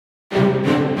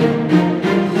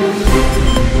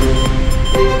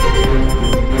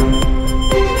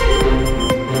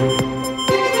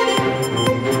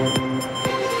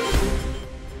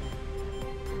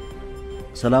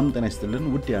ሰላም ጤና ይስጥልን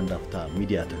ውድ የአንዳፍታ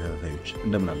ሚዲያ ተከታታዮች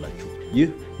እንደምን አላችሁ? ይህ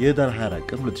የህዳር 24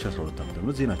 ቀን 2012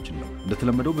 ዓ.ም ዜናችን ነው።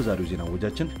 እንደተለመደው በዛሬው ዜና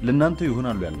ወጃችን ለእናንተ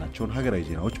ይሆናሉ ያልናቸውን ሀገራዊ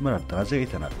ዜናዎች መራርጠን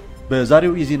አዘጋጅተናል።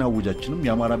 በዛሬው የዜና ወጃችንም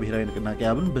የአማራ ብሔራዊ ንቅናቄ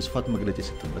አብን በስፋት መግለጫ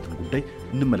የሰጠበትን ጉዳይ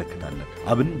እንመለከታለን።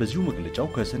 አብን በዚሁ መግለጫው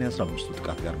ከሰኔ 15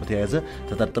 ጥቃት ጋር በተያያዘ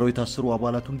ተጠርጥረው የታሰሩ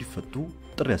አባላቱ እንዲፈቱ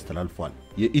ጥሪ አስተላልፏል።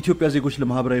 የኢትዮጵያ ዜጎች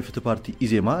ለማህበራዊ ፍትህ ፓርቲ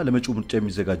ኢዜማ ለመጪው ምርጫ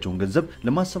የሚዘጋጀውን ገንዘብ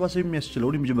ለማሰባሰብ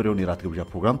የሚያስችለውን የመጀመሪያውን የራት ግብዣ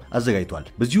ፕሮግራም አዘጋጅቷል።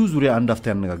 በዚሁ ዙሪያ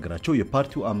አንዳፍታ ያነጋገራቸው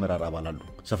የፓርቲው አመራር አባላሉ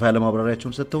ሰፋ ያለ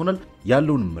ማብራሪያቸውን ሰጥተውናል።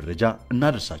 ያለውን መረጃ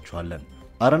እናደርሳችኋለን።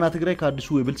 አረና ትግራይ ከአዲሱ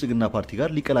የብልጽግና ፓርቲ ጋር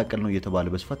ሊቀላቀል ነው የተባለ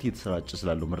በስፋት እየተሰራጨ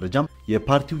ስላለው መረጃም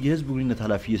የፓርቲው የህዝብ ግንኙነት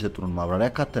ኃላፊ የሰጡን ማብራሪያ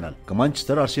ያካተናል።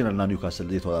 ከማንቸስተር አርሴናልና ኒውካስል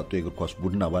የተወጣጡ የእግር ኳስ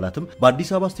ቡድን አባላትም በአዲስ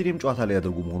አበባ ስቴዲየም ጨዋታ ላይ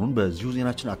ያደርጉ መሆኑን በዚሁ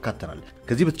ዜናችን አካተናል።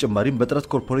 ከዚህ በተጨማሪም በጥረት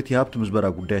ኮርፖሬት የሀብት ምዝበራ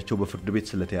ጉዳያቸው በፍርድ ቤት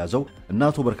ስለተያዘው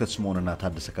እና አቶ በረከት ስምዖንና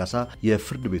ታደሰ ካሳ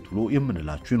የፍርድ ቤት ውሎ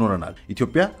የምንላችሁ ይኖረናል።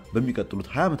 ኢትዮጵያ በሚቀጥሉት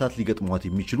 20 ዓመታት ሊገጥሟት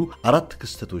የሚችሉ 4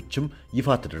 ክስተቶችም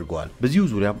ይፋ ተደርገዋል። በዚሁ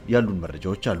ዙሪያም ያሉን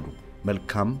መረጃዎች አሉ።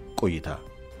 መልካም ቆይታ።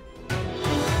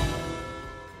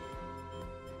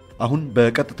 አሁን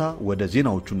በቀጥታ ወደ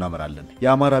ዜናዎቹ እናመራለን።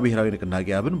 የአማራ ብሔራዊ ንቅናቄ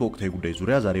አብን በወቅታዊ ጉዳይ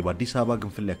ዙሪያ ዛሬ በአዲስ አበባ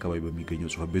ግንፍሌ አካባቢ በሚገኘው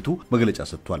ጽሕፈት ቤቱ መግለጫ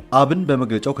ሰጥቷል። አብን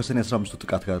በመግለጫው ከሰኔ 15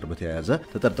 ጥቃት ጋር በተያያዘ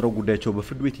ተጠርጥረው ጉዳያቸው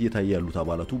በፍርድ ቤት እየታየ ያሉት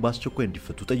አባላቱ በአስቸኳይ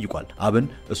እንዲፈቱ ጠይቋል። አብን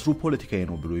እስሩ ፖለቲካዊ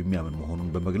ነው ብሎ የሚያምን መሆኑን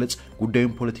በመግለጽ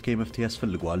ጉዳዩን ፖለቲካዊ መፍትሄ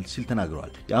ያስፈልገዋል ሲል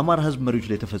ተናግረዋል። የአማራ ህዝብ መሪዎች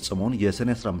ላይ የተፈጸመውን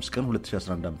የሰኔ 15 ቀን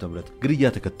 2011 ዓ.ም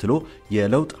ግድያ ተከትሎ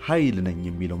የለውጥ ኃይል ነኝ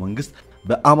የሚለው መንግስት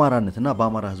በአማራነትና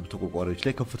በአማራ ህዝብ ተቆርቋሪዎች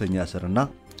ላይ ከፍተኛ እስርና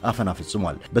አፈና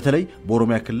ፈጽሟል። በተለይ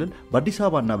በኦሮሚያ ክልል በአዲስ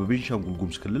አበባና በቤንሻንጉል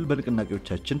ጉሙዝ ክልል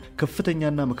በንቅናቄዎቻችን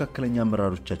ከፍተኛና መካከለኛ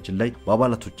አመራሮቻችን ላይ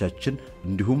በአባላቶቻችን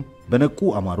እንዲሁም በነቁ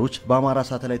አማሮች በአማራ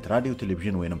ሳተላይት ራዲዮ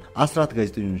ቴሌቪዥን ወይንም አስራት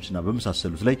ጋዜጠኞችና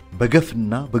በመሳሰሉት ላይ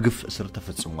በገፍና በግፍ እስር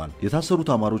ተፈጽሟል።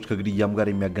 የታሰሩት አማሮች ከግድያም ጋር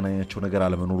የሚያገናኛቸው ነገር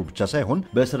አለመኖሩ ብቻ ሳይሆን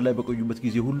በእስር ላይ በቆዩበት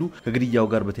ጊዜ ሁሉ ከግድያው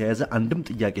ጋር በተያያዘ አንድም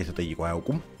ጥያቄ ተጠይቀው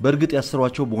አያውቁም። በእርግጥ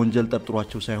ያሰሯቸው በወንጀል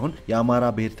ጠርጥሯቸው ሳይሆን የአማራ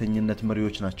ብሔርተኝነት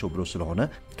መሪዎች ናቸው ብሎ ስለሆነ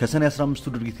ከሰኔ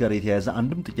 15 ድርጊት ጋር የተያያዘ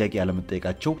አንድም ጥያቄ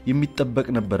ያለመጠየቃቸው የሚጠበቅ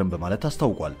ነበርም በማለት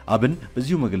አስታውቋል። አብን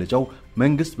በዚሁ መግለጫው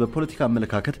መንግስት በፖለቲካ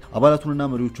አመለካከት አባላቱንና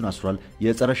መሪዎቹን አስሯል፣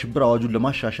 የጸረ ሽብር አዋጁን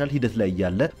ለማሻሻል ሂደት ላይ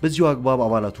ያለ በዚሁ አግባብ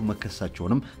አባላቱ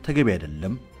መከሰሳቸውንም ተገቢ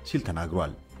አይደለም ሲል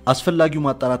ተናግሯል። አስፈላጊው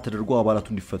ማጣራት ተደርጎ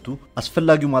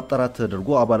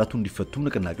አባላቱ እንዲፈቱ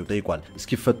ንቅናቄው ጠይቋል።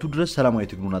 እስኪፈቱ ድረስ ሰላማዊ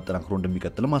ትግሉን አጠናክሮ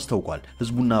እንደሚቀጥልም አስታውቋል።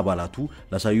 ህዝቡና አባላቱ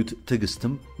ላሳዩት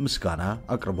ትዕግስትም ምስጋና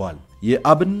አቅርበዋል።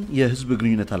 የአብን የህዝብ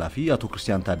ግንኙነት ኃላፊ አቶ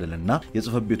ክርስቲያን ታደለና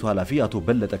የጽሕፈት ቤቱ ኃላፊ አቶ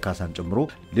በለጠ ካሳን ጨምሮ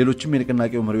ሌሎችም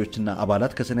የንቅናቄው መሪዎችና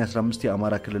አባላት ከሰኔ 15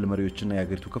 የአማራ ክልል መሪዎችና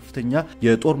የአገሪቱ ከፍተኛ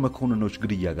የጦር መኮንኖች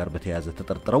ግድያ ጋር በተያያዘ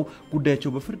ተጠርጥረው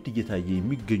ጉዳያቸው በፍርድ እየታየ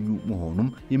የሚገኙ መሆኑም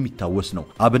የሚታወስ ነው።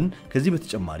 አብን ከዚህ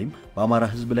በተጨማሪም በአማራ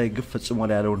ህዝብ ላይ ግፍ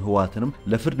ፈጽሟል ያለውን ህወሓትንም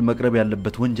ለፍርድ መቅረብ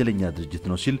ያለበት ወንጀለኛ ድርጅት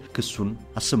ነው ሲል ክሱን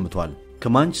አሰምቷል።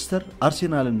 ከማንቸስተር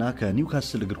አርሴናልና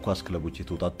ከኒውካስል እግር ኳስ ክለቦች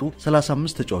የተውጣጡ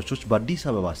 35 ተጫዋቾች በአዲስ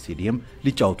አበባ ስቴዲየም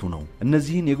ሊጫወቱ ነው።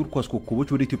 እነዚህን የእግር ኳስ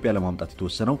ኮከቦች ወደ ኢትዮጵያ ለማምጣት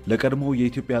የተወሰነው ለቀድሞው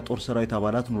የኢትዮጵያ ጦር ሰራዊት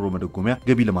አባላት ኑሮ መደጎሚያ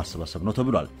ገቢ ለማሰባሰብ ነው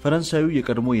ተብሏል። ፈረንሳዩ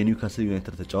የቀድሞ የኒውካስል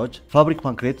ዩናይትድ ተጫዋች ፋብሪክ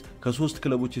ፓንክሬት ከ3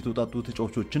 ክለቦች የተውጣጡ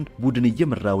ተጫዋቾችን ቡድን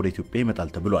እየመራ ወደ ኢትዮጵያ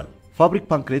ይመጣል ተብሏል። ፋብሪክ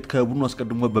ፓንክሬት ከቡድኑ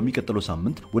አስቀድሞ በሚቀጥለው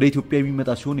ሳምንት ወደ ኢትዮጵያ የሚመጣ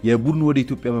ሲሆን የቡድኑ ወደ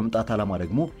ኢትዮጵያ መምጣት ዓላማ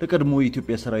ደግሞ ለቀድሞ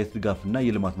የኢትዮጵያ ሰራዊት ድጋፍና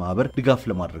የልማት ማህበር ድጋፍ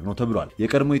ለማድረግ ነው ተብሏል።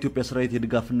 የቀድሞ የኢትዮጵያ ሰራዊት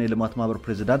የድጋፍና የልማት ማህበር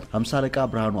ፕሬዝዳንት 50 አለቃ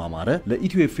ብርሃኑ አማረ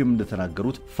ለኢትዮኤፍኤም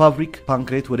እንደተናገሩት ፋብሪክ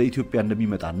ፓንክሬት ወደ ኢትዮጵያ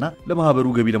እንደሚመጣና ለማህበሩ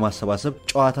ገቢ ለማሰባሰብ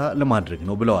ጨዋታ ለማድረግ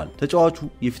ነው ብለዋል። ተጫዋቹ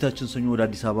የፊታችን ሰኞ ወደ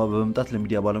አዲስ አበባ በመምጣት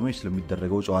ለሚዲያ ባለሙያዎች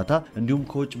ስለሚደረገው ጨዋታ እንዲሁም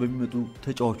ከውጭ በሚመጡ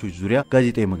ተጫዋቾች ዙሪያ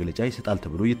ጋዜጣዊ መግለጫ ይሰጣል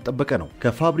ተብሎ እየተጠበቀ ነው።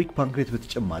 ከፋብሪክ ፓንክሬት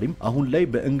በተጨማሪም አሁን ላይ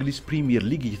በእንግሊዝ ፕሪሚየር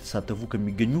ሊግ እየተሳተፉ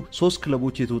ከሚገኙ 3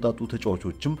 ክለቦች የተውጣጡ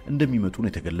ተጫዋቾችም እንደሚመጡ ነው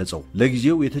የተገለጸው።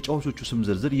 ለጊዜው የተጫዋቾቹ ስም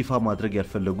ዝርዝር ይፋ ማድረግ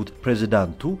ያልፈለጉት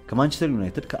ፕሬዝዳንቱ ከማንቸስተር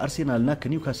ዩናይትድ ከአርሴናልና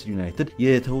ከኒውካስል ዩናይትድ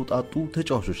የተውጣጡ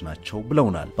ተጫዋቾች ናቸው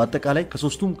ብለውናል። በአጠቃላይ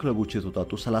ከ3ቱም ክለቦች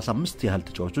የተውጣጡ 35 ያህል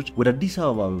ተጫዋቾች ወደ አዲስ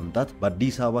አበባ በመምጣት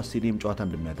በአዲስ አበባ ስቴዲየም ጨዋታ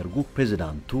እንደሚያደርጉ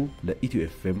ፕሬዝዳንቱ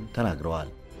ለኢትዮኤፍኤም ተናግረዋል።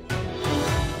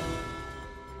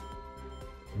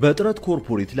 በጥረት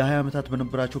ኮርፖሬት ለ20 ዓመታት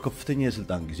በነበራቸው ከፍተኛ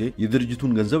የስልጣን ጊዜ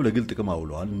የድርጅቱን ገንዘብ ለግል ጥቅም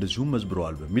አውለዋል እንደዚሁም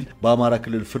መዝብረዋል በሚል በአማራ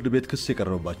ክልል ፍርድ ቤት ክስ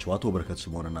የቀረበባቸው አቶ በረከት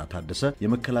ስምዖንና ታደሰ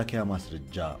የመከላከያ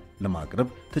ማስረጃ ለማቅረብ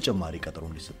ተጨማሪ ቀጠሮ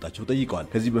እንዲሰጣቸው ጠይቀዋል።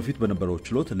 ከዚህ በፊት በነበረው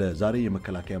ችሎት ለዛሬ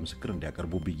የመከላከያ ምስክር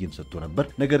እንዲያቀርቡ ብይን ሰጥቶ ነበር።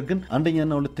 ነገር ግን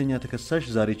አንደኛና ሁለተኛ ተከሳሽ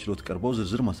ዛሬ ችሎት ቀርበው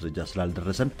ዝርዝር ማስረጃ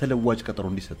ስላልደረሰን ተለዋጭ ቀጠሮ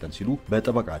እንዲሰጠን ሲሉ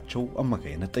በጠበቃቸው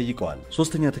አማካይነት ጠይቀዋል።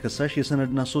 ሶስተኛ ተከሳሽ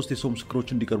የሰነድና 3 የሰው ምስክሮች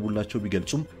እንዲቀርቡላቸው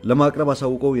ቢገልጹም ለማቅረብ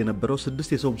አሳውቀው የነበረው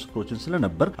 6 የሰው ምስክሮችን ስለነበር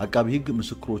አቃቢ ሕግ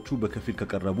ምስክሮቹ በከፊል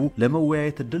ከቀረቡ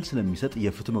ለመወያየት እድል ስለሚሰጥ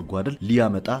የፍትህ መጓደል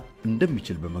ሊያመጣ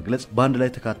እንደሚችል በመግለጽ በአንድ ላይ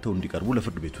ተካተው እንዲቀርቡ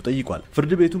ለፍርድ ቤቱ ጠይቋል።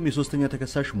 ፍርድ ቤቱም የሶስተኛ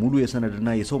ተከሳሽ ሙሉ የሰነድና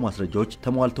የሰው ማስረጃዎች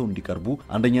ተሟልተው እንዲቀርቡ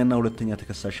አንደኛና ሁለተኛ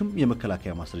ተከሳሽም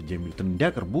የመከላከያ ማስረጃ የሚሉትን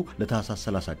እንዲያቀርቡ ለታህሳስ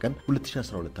 30 ቀን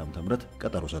 2012 ዓ.ም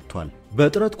ቀጠሮ ሰጥቷል።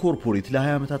 በጥረት ኮርፖሬት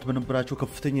ለ20 ዓመታት በነበራቸው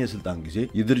ከፍተኛ የስልጣን ጊዜ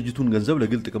የድርጅቱን ገንዘብ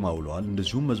ለግል ጥቅም አውለዋል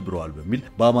እንደዚሁም መዝብረዋል በሚል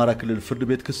በአማራ ክልል ፍርድ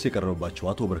ቤት ክስ የቀረበባቸው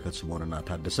አቶ በረከት ስምዖንና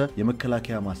ታደሰ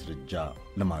የመከላከያ ማስረጃ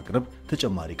ለማቅረብ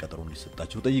ተጨማሪ ቀጠሮ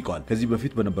እንዲሰጣቸው ጠይቀዋል። ከዚህ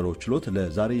በፊት በነበረው ችሎት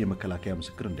ለዛሬ የመከላከያ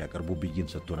ምስክር እንዲያቀርቡ ብይን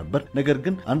ሰጥቶ ነበር። ነገር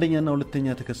ግን አንደኛና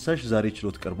ሁለተኛ ተከሳሽ ዛሬ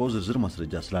ችሎት ቀርበው ዝርዝር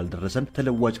ማስረጃ ስላልደረሰን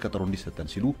ተለዋጭ ቀጠሮ እንዲሰጠን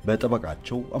ሲሉ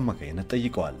በጠበቃቸው አማካይነት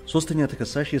ጠይቀዋል። ሶስተኛ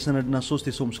ተከሳሽ የሰነድና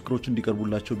 3 የሰው ምስክሮች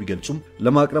እንዲቀርቡላቸው ቢገልጹም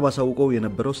ለማቅረብ አሳውቀው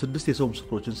የነበረው 6 የሰው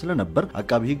ምስክሮችን ስለነበር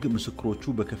አቃቢ ሕግ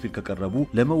ምስክሮቹ በከፊል ከቀረቡ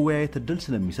ለመወያየት እድል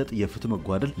ስለሚሰጥ የፍትህ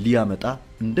መጓደል ሊያመጣ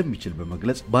እንደሚችል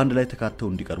በመግለጽ በአንድ ላይ ተካተው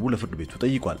እንዲቀርቡ ለፍርድ ቤቱ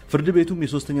ጠይቋል። ፍርድ ቤቱም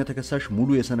የሶስተኛ ተከሳሽ ሙሉ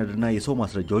የሰነድና የሰው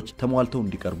ማስረጃዎች ተሟልተው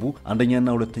እንዲቀርቡ አንደኛና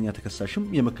ሁለተኛ ተከሳሽም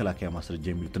የመከላከያ ማስረጃ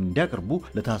የሚሉትን እንዲያቀርቡ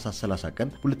ለታህሳስ 30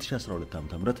 ቀን 2012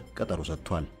 ዓ.ም ቀጠሮ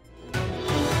ሰጥቷል።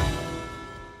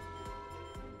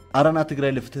 አረና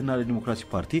ትግራይ ለፍትህና ለዲሞክራሲ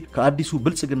ፓርቲ ከአዲሱ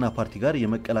ብልጽግና ፓርቲ ጋር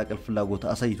የመቀላቀል ፍላጎት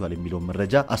አሳይቷል የሚለው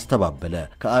መረጃ አስተባበለ።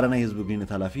 ከአረና የህዝብ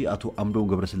ግንኙነት ኃላፊ አቶ አምዶም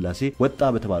ገብረስላሴ ወጣ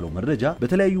በተባለው መረጃ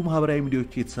በተለያዩ ማህበራዊ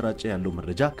ሚዲያዎች የተሰራጨ ያለው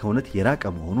መረጃ ከእውነት የራቀ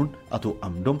መሆኑን አቶ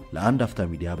አምዶም ለአንዳፍታ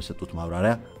ሚዲያ በሰጡት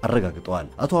ማብራሪያ አረጋግጠዋል።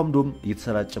 አቶ አምዶም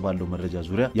የተሰራጨ ባለው መረጃ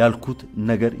ዙሪያ ያልኩት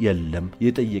ነገር የለም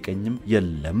የጠየቀኝም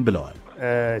የለም ብለዋል።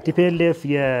 ቲፒኤልኤፍ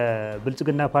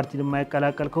የብልጽግና ፓርቲ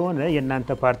የማይቀላቀል ከሆነ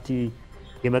የእናንተ ፓርቲ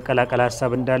የመቀላቀል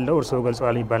ሐሳብ እንዳለው እርሶ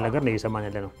ገልጸዋል የሚባል ነገር ነው እየሰማን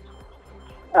ያለ ነው።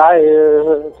 አይ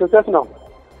ስህተት ነው።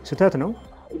 ስህተት ነው?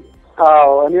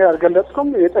 አዎ እኔ አልገለጽኩም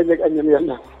የጠየቀኝም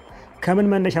የለም። ከምን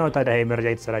መነሻ ነው ታዲያ ይሄ መረጃ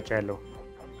የተሰራጨ ያለው?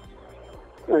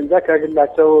 እንጃ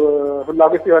ከግላቸው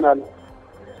ፍላጎት ይሆናል።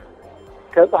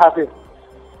 ከጸሐፊ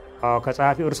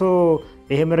ከጸሐፊ እርሶ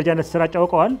ይሄ መረጃ እንደተሰራጨ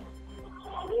አውቀዋል?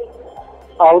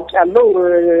 አውቅ ያለው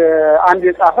አንድ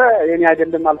የጻፈ የኔ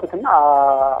አይደለም አልኩትና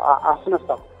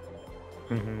አስነሳው።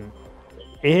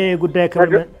 ይሄ ጉዳይ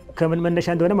ከምን መነሻ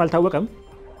እንደሆነም አልታወቀም።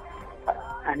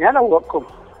 እኔ አላወቅኩም።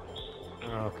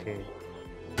 ኦኬ።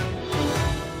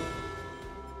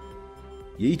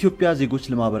 የኢትዮጵያ ዜጎች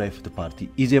ለማህበራዊ ፍትህ ፓርቲ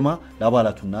ኢዜማ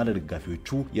ለአባላቱና ለደጋፊዎቹ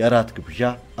የእራት ግብዣ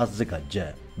አዘጋጀ።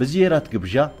 በዚህ የራት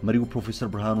ግብዣ መሪው ፕሮፌሰር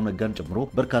ብርሃኑ ነጋን ጨምሮ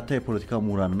በርካታ የፖለቲካ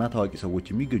ምሁራንና ታዋቂ ሰዎች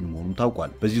የሚገኙ መሆኑን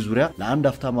ታውቋል። በዚህ ዙሪያ ለአንድ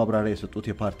አፍታ ማብራሪያ የሰጡት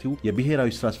የፓርቲው የብሔራዊ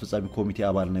ስራ አስፈጻሚ ኮሚቴ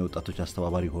አባልና የወጣቶች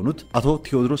አስተባባሪ ሆኑት አቶ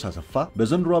ቴዎድሮስ አሰፋ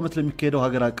በዘንድሮ ዓመት ለሚካሄደው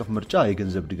ሀገር አቀፍ ምርጫ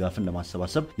የገንዘብ ድጋፍን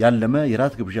ለማሰባሰብ ያለመ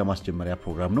የራት ግብዣ ማስጀመሪያ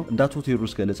ፕሮግራም ነው። እንደ አቶ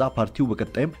ቴዎድሮስ ገለጻ ፓርቲው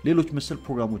በቀጣይም ሌሎች መሰል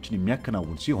ፕሮግራሞችን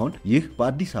የሚያከናውን ሲሆን ይህ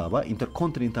በአዲስ አበባ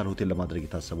ኢንተርኮንቲኔንታል ሆቴል ለማድረግ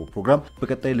የታሰበው ፕሮግራም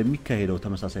በቀጣይ ለሚካሄደው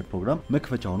ተመሳሳይ ፕሮግራም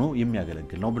መክፈቻ ሆኖ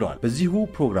የሚያገለግል ነው ብለዋል። በዚሁ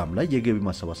ፕሮግራም ላይ የገቢ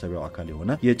ማሰባሰቢያው አካል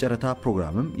የሆነ የጨረታ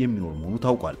ፕሮግራምም የሚኖር መሆኑ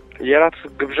ታውቋል። የራት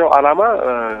ግብዣው ዓላማ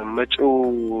መጪው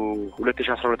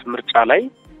 2012 ምርጫ ላይ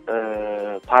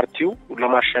ፓርቲው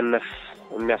ለማሸነፍ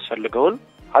የሚያስፈልገውን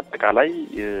አጠቃላይ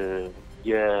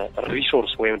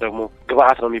የሪሶርስ ወይም ደግሞ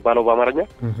ግብአት ነው የሚባለው በአማርኛ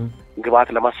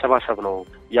ግብአት ለማሰባሰብ ነው።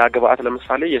 ያ ግብአት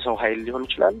ለምሳሌ የሰው ኃይል ሊሆን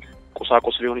ይችላል፣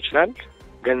 ቁሳቁስ ሊሆን ይችላል፣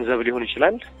 ገንዘብ ሊሆን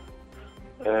ይችላል፣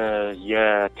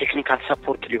 የቴክኒካል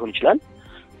ሰፖርት ሊሆን ይችላል።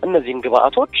 እነዚህን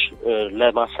ግብአቶች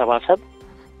ለማሰባሰብ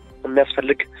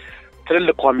የሚያስፈልግ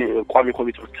ትልልቅ ቋሚ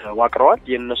ኮሚቴዎች ተዋቅረዋል።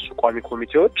 የነሱ ቋሚ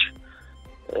ኮሚቴዎች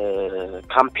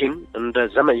ካምፔን እንደ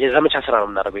የዘመቻ ስራ ነው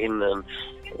የምናደርገው ይሄን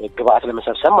ግብአት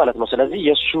ለመሰብሰብ ማለት ነው። ስለዚህ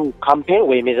የሱ ካምፔን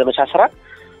ወይም የዘመቻ ስራ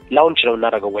ላውንች ነው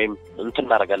እናደርገው ወይም እንትን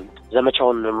እናደርጋለን።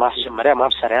 ዘመቻውን ማስጀመሪያ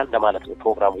ማብሰሪያ እንደማለት ነው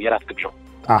ፕሮግራሙ የራት ግብዣው።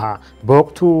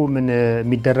 በወቅቱ ምን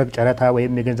የሚደረግ ጨረታ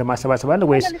ወይም የገንዘብ ማሰባሰብ አለ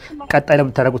ወይስ ቀጣይ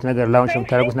ለምታደርጉት ነገር ላውንች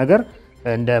ለምታደርጉት ነገር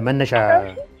እንደ መነሻ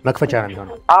መክፈቻ ነው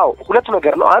የሚሆነው? አዎ ሁለት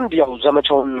ነገር ነው። አንድ ያው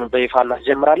ዘመቻውን በይፋ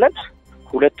እናስጀምራለን።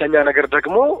 ሁለተኛ ነገር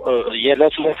ደግሞ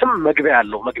የለቱም መግቢያ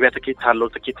አለው። መግቢያ ትኬት አለው።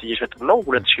 ትኬት እየሸጥን ነው።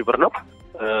 2000 ብር ነው።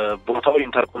 ቦታው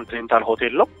ኢንተርኮንቲኔንታል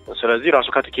ሆቴል ነው። ስለዚህ ራሱ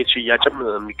ከትኬት ሽያጭም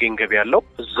የሚገኝ ገቢ ያለው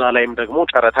እዛ ላይም ደግሞ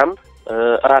ጨረታም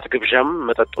እራት ግብዣም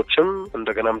መጠጦችም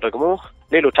እንደገናም ደግሞ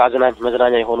ሌሎች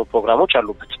መዝናኛ የሆኑ ፕሮግራሞች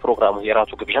አሉበት። ፕሮግራሙ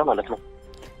የራቱ ግብዣ ማለት ነው።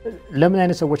 ለምን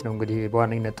አይነት ሰዎች ነው እንግዲህ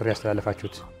በዋነኝነት ጥሪ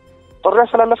ያስተላልፋችሁት? ጥሪ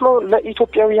ያስተላለፍነው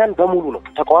ለኢትዮጵያውያን በሙሉ ነው።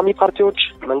 ተቃዋሚ ፓርቲዎች፣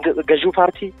 ገዢው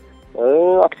ፓርቲ፣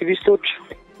 አክቲቪስቶች፣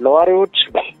 ነዋሪዎች፣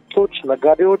 ባለሀብቶች፣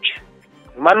 ነጋዴዎች፣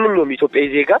 ማንኛውም ኢትዮጵያዊ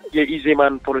ዜጋ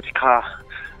የኢዜማን ፖለቲካ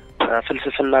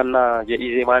ፍልስፍናና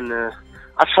የኢዜማን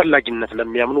አስፈላጊነት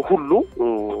ለሚያምኑ ሁሉ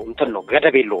እንትን ነው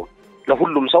ገደብ የለውም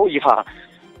ለሁሉም ሰው ይፋ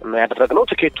ያደረግነው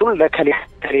ትኬቱን ለከሌ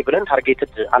ብለን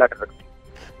ታርጌትድ አላደረግንም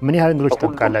ምን ያህል እንግዶች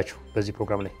ተጠብቃላችሁ በዚህ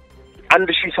ፕሮግራም ላይ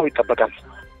 1000 ሰው ይጠበቃል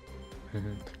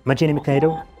መቼ ነው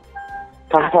የሚካሄደው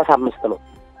ታህሳስ 5 ነው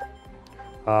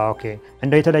ኦኬ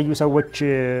እንደ የተለያዩ ሰዎች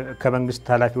ከመንግስት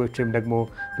ኃላፊዎች ወይም ደግሞ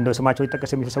እንደው ስማቸው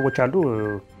ይጠቀስ የሚሉ ሰዎች አሉ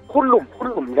ሁሉም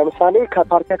ለምሳሌ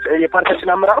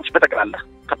የፓርቲያችን አመራሮች በጠቅላላ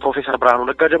ከፕሮፌሰር ብርሃኑ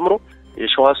ነጋ ጀምሮ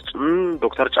የሸዋስጥ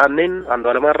ዶክተር ጫኔን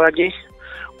አንዱዓለም አራጌ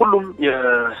ሁሉም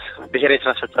የብሔራዊ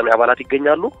ስራ አስፈጻሚ አባላት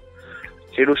ይገኛሉ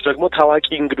ሌሎች ደግሞ ታዋቂ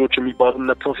እንግዶች የሚባሉ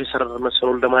እነ ፕሮፌሰር መሰሉ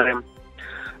ወልደማርያም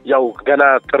ያው ገና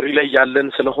ጥሪ ላይ ያለን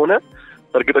ስለሆነ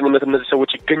በእርግጠኝነት እነዚህ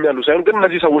ሰዎች ይገኛሉ ሳይሆን ግን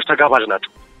እነዚህ ሰዎች ተጋባዥ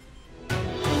ናቸው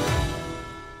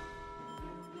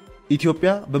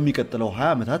ኢትዮጵያ በሚቀጥለው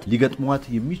 20 ዓመታት ሊገጥሟት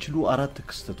የሚችሉ 4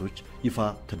 ክስተቶች ይፋ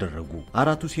ተደረጉ።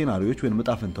 አራቱ ሴናሪዮች ወይም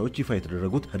መጣፈንታዎች ይፋ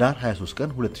የተደረጉት ህዳር 23 ቀን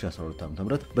 2012 ዓ.ም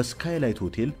በስካይላይት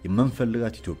ሆቴል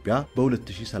የመንፈልጋት ኢትዮጵያ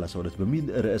በ2032 በሚል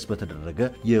ርዕስ በተደረገ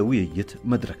የውይይት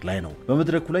መድረክ ላይ ነው።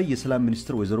 በመድረኩ ላይ የሰላም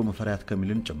ሚኒስትር ወይዘሮ ሙፈሪያት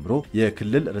ካሚልን ጨምሮ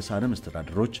የክልል ርዕሳነ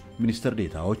መስተዳድሮች፣ ሚኒስትር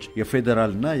ዴታዎች፣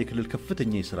 የፌደራልና የክልል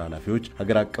ከፍተኛ የሥራ ኃላፊዎች፣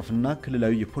 ሀገር አቀፍና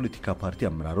ክልላዊ የፖለቲካ ፓርቲ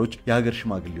አመራሮች፣ የሀገር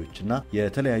ሽማግሌዎችና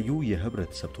የተለያዩ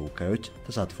የህብረተሰብ ተወካዮች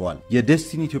ተሳትፈዋል።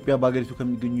 የዴስቲኒ ኢትዮጵያ በአገሪቱ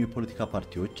ከሚገኙ የፖለቲካ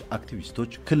ፓርቲዎች፣ አክቲቪስቶች፣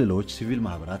 ክልሎች፣ ሲቪል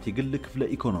ማህበራት፣ የግል ክፍለ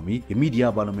ኢኮኖሚ፣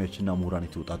 የሚዲያ ባለሙያዎችና ምሁራን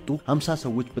የተውጣጡ 50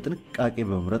 ሰዎች በጥንቃቄ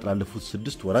በመምረጥ ላለፉት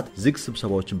 6 ወራት ዝግ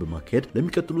ስብሰባዎችን በማካሄድ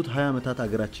ለሚቀጥሉት 20 ዓመታት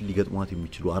አገራችን ሊገጥሟት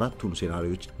የሚችሉ አራቱን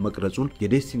ሴናሪዮች መቅረጹን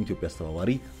የዴስቲኒ ኢትዮጵያ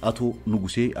አስተባባሪ አቶ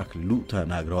ንጉሴ አክሊሉ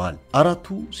ተናግረዋል። አራቱ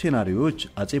ሴናሪዮች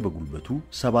አጼ በጉልበቱ፣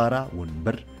 ሰባራ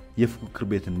ወንበር፣ የፉክክር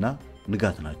ቤትና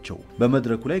ንጋት ናቸው።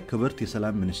 በመድረኩ ላይ ክብርት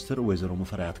የሰላም ሚኒስትር ወይዘሮ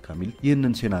ሙፈሪያት ካሚል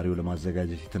ይህንን ሴናሪዮ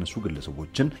ለማዘጋጀት የተነሱ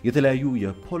ግለሰቦችን የተለያዩ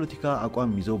የፖለቲካ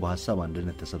አቋም ይዘው በሐሳብ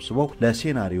አንድነት ተሰብስበው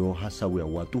ለሴናሪዮ ሐሳቡ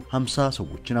ያዋጡ 50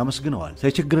 ሰዎችን አመስግነዋል።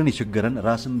 ሳይቸግረን የቸገረን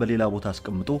ራስን በሌላ ቦታ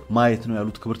አስቀምጦ ማየት ነው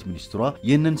ያሉት ክብርት ሚኒስትሯ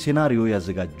ይህንን ሴናሪዮ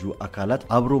ያዘጋጁ አካላት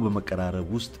አብሮ በመቀራረብ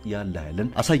ውስጥ ያለ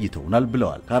ኃይልን አሳይተውናል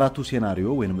ብለዋል። ከአራቱ ሴናሪዮ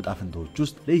ወይንም መጣፈንታዎች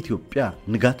ውስጥ ለኢትዮጵያ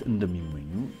ንጋት እንደሚመኙ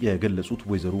የገለጹት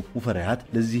ወይዘሮ ሙፈሪያት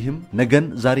ለዚህም ነገን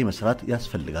ዛሬ መስራት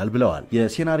ያስፈልጋል ብለዋል።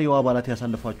 የሴናሪዮ አባላት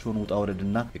ያሳለፏቸውን ውጣ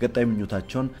ወረድና የቀጣይ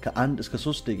ምኞታቸውን ከ1 እስከ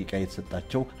 3 ደቂቃ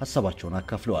የተሰጣቸው ሐሳባቸውን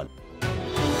አካፍለዋል።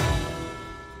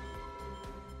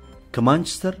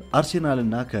 ከማንቸስተር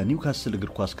አርሴናልና ከኒውካስል እግር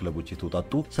ኳስ ክለቦች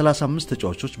የተውጣጡ 35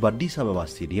 ተጫዋቾች በአዲስ አበባ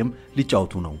ስቴዲየም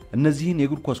ሊጫወቱ ነው። እነዚህን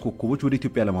የእግር ኳስ ኮከቦች ወደ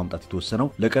ኢትዮጵያ ለማምጣት የተወሰነው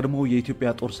ለቀድሞ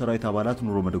የኢትዮጵያ ጦር ሰራዊት አባላት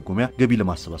ኑሮ መደጎሚያ ገቢ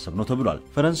ለማሰባሰብ ነው ተብሏል።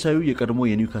 ፈረንሳዩ የቀድሞ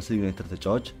የኒውካስል ዩናይትድ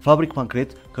ተጫዋች ፋብሪክ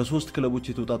ፓንክሬት ከ3 ክለቦች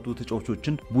የተውጣጡ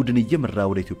ተጫዋቾችን ቡድን እየመራ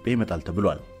ወደ ኢትዮጵያ ይመጣል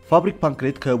ተብሏል። ፋብሪክ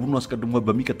ፓንክሬት ከቡድኑ አስቀድሞ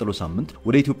በሚቀጥለው ሳምንት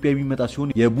ወደ ኢትዮጵያ የሚመጣ ሲሆን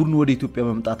የቡድኑ ወደ ኢትዮጵያ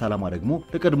መምጣት ዓላማ ደግሞ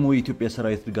ለቀድሞ የኢትዮጵያ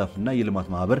ሰራዊት ድጋፍና የልማት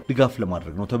ማህበር ድጋፍ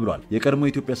ለማድረግ ነው ተብሏል። የቀድሞ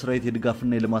የኢትዮጵያ ሰራዊት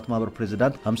የድጋፍና የልማት ማህበር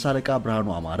ፕሬዝዳንት 50 አለቃ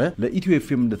ብርሃኑ አማረ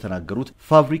ለኢትዮኤፍኤም እንደተናገሩት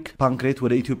ፋብሪክ ፓንክሬት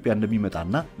ወደ ኢትዮጵያ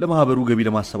እንደሚመጣና ለማህበሩ ገቢ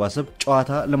ለማሰባሰብ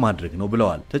ጨዋታ ለማድረግ ነው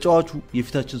ብለዋል። ተጫዋቹ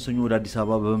የፊታችን ሰኞ ወደ አዲስ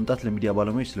አበባ በመምጣት ለሚዲያ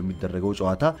ባለሙያዎች ስለሚደረገው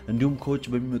ጨዋታ እንዲሁም ከውጭ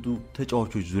በሚመጡ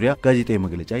ተጫዋቾች ዙሪያ ጋዜጣዊ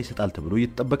መግለጫ ይሰጣል ተብሎ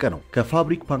እየተጠበቀ ነው።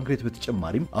 ከፋብሪክ ፓንክሬት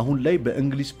በተጨማሪም አሁን ላይ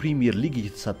በእንግሊዝ ፕሪሚየር ሊግ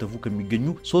እየተሳተፉ ከሚገኙ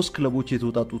 3 ክለቦች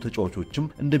የተውጣጡ ተጫዋቾችም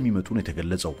እንደሚመጡ ነው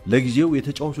የተገለጸው። ለጊዜው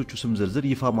የተጫዋቾቹ ስም ዝርዝር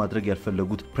ይፋ ማድረግ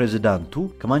ያልፈለጉት ፕሬዝዳንቱ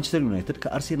ከማንቸስተር ዩናይትድ፣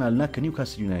 ከአርሴናልና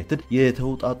ከኒውካስል ዩናይትድ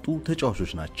የተውጣጡ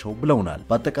ተጫዋቾች ናቸው ብለውናል።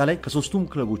 በአጠቃላይ ከ3ቱም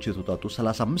ክለቦች የተውጣጡ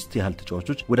 35 ያህል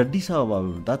ተጫዋቾች ወደ አዲስ አበባ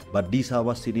በመምጣት በአዲስ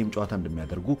አበባ ስቴዲየም ጨዋታ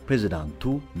እንደሚያደርጉ ፕሬዝዳንቱ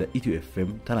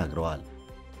ለኢትዮኤፍኤም ተናግረዋል።